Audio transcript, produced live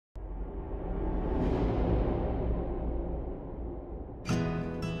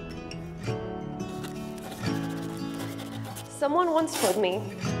Someone once told me,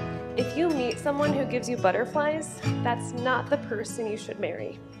 if you meet someone who gives you butterflies, that's not the person you should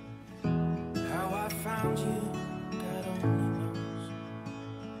marry. How I found you, God only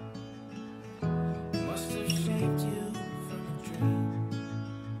knows. Must have shaped you from a dream.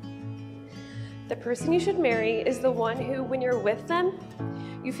 The person you should marry is the one who, when you're with them,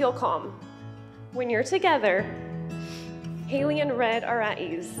 you feel calm. When you're together, Hailey and Red are at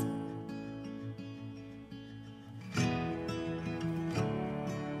ease.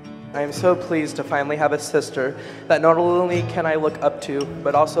 I am so pleased to finally have a sister that not only can I look up to,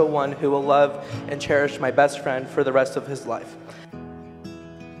 but also one who will love and cherish my best friend for the rest of his life.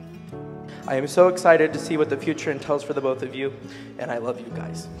 I am so excited to see what the future entails for the both of you, and I love you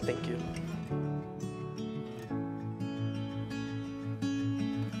guys. Thank you.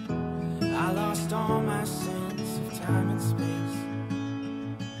 I lost all my sense of time and space.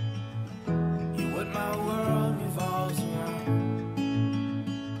 You're what my world revolves around.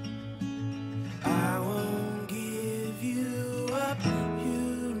 I won't give you up,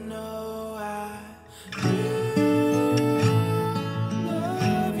 you know I will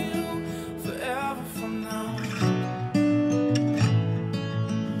love you forever from now.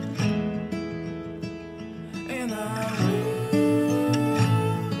 And I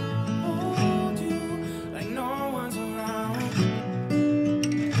will hold you like no one's around.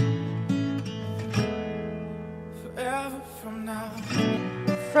 Forever from now.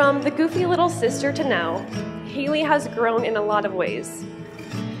 From the goofy little sister to now, Hailey has grown in a lot of ways.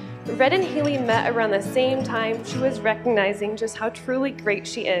 Red and Hailey met around the same time she was recognizing just how truly great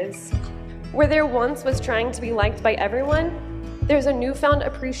she is. Where there once was trying to be liked by everyone, there's a newfound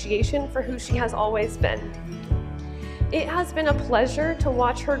appreciation for who she has always been. It has been a pleasure to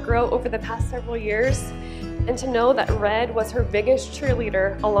watch her grow over the past several years and to know that Red was her biggest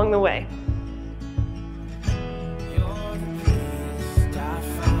cheerleader along the way. You're the peace I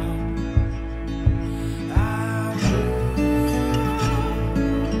found. I will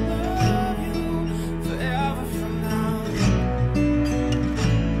love you forever from now.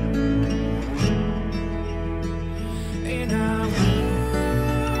 And I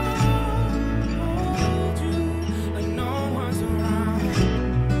will hold you like no one's around.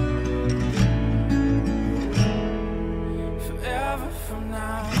 Forever from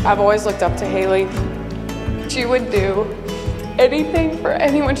now. I've always looked up to Hailey. She would do anything for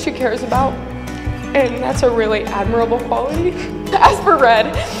anyone she cares about, and that's a really admirable quality. As for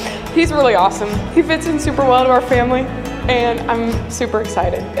Red, he's really awesome. He fits in super well to our family, and I'm super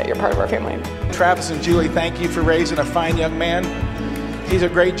excited that you're part of our family. Travis and Julie, thank you for raising a fine young man. He's a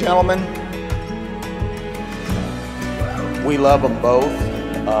great gentleman. We love them both.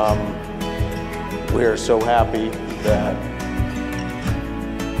 We are so happy that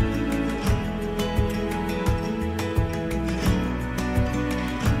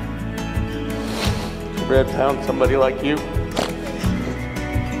Red found somebody like you.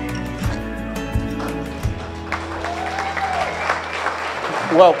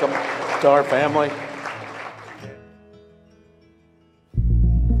 Welcome to our family.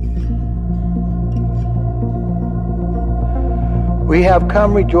 We have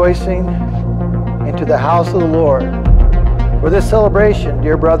come rejoicing into the house of the Lord for this celebration,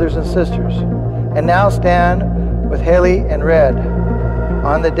 dear brothers and sisters, and now stand with Hailey and Red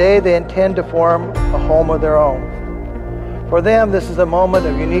on the day they intend to form a home of their own. For them, this is a moment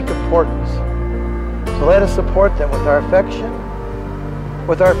of unique importance. So let us support them with our affection,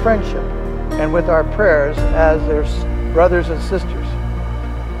 with our friendship, and with our prayers as their brothers and sisters.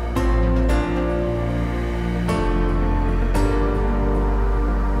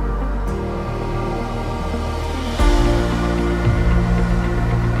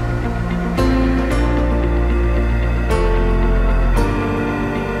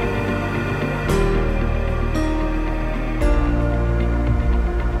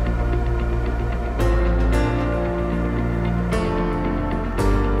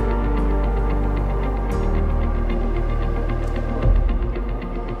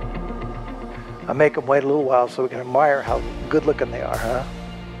 I make them wait a little while so we can admire how good looking they are, huh?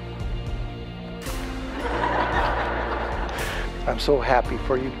 I'm so happy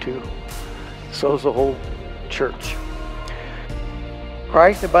for you two. So is the whole church.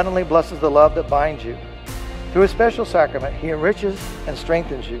 Christ abundantly blesses the love that binds you. Through a special sacrament, he enriches and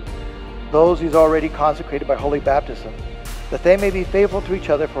strengthens you, those he's already consecrated by holy baptism, that they may be faithful to each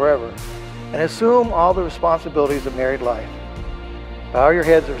other forever and assume all the responsibilities of married life. Bow your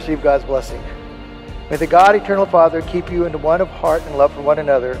heads and receive God's blessing. May the God, eternal Father, keep you into one of heart and love for one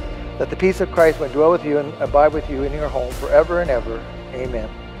another, that the peace of Christ may dwell with you and abide with you in your home forever and ever. Amen.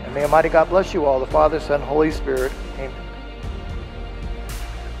 And may Almighty God bless you all, the Father, Son, Holy Spirit. Amen.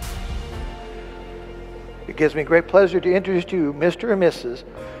 gives me great pleasure to introduce to you Mr. and Mrs.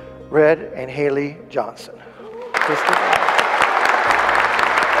 Red and Hailey Johnson.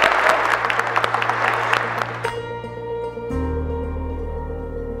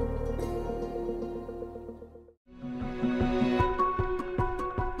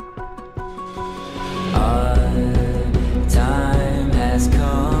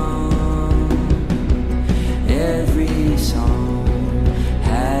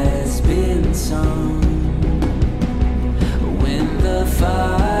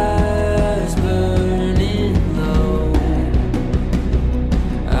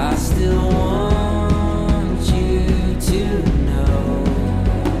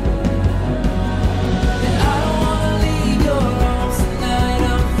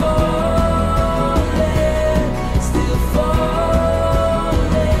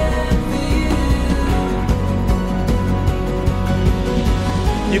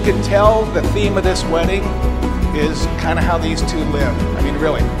 You can tell the theme of this wedding is kind of how these two live. I mean,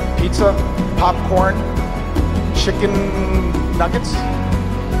 really, pizza, popcorn, chicken nuggets,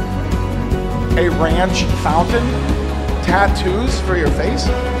 a ranch fountain, tattoos for your face.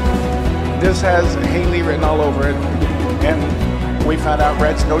 This has Hailey written all over it, and we found out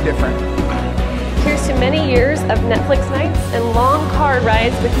Red's no different. Here's to many years of Netflix nights and long car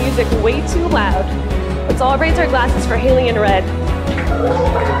rides with music way too loud. Let's all raise our glasses for Hailey and Red.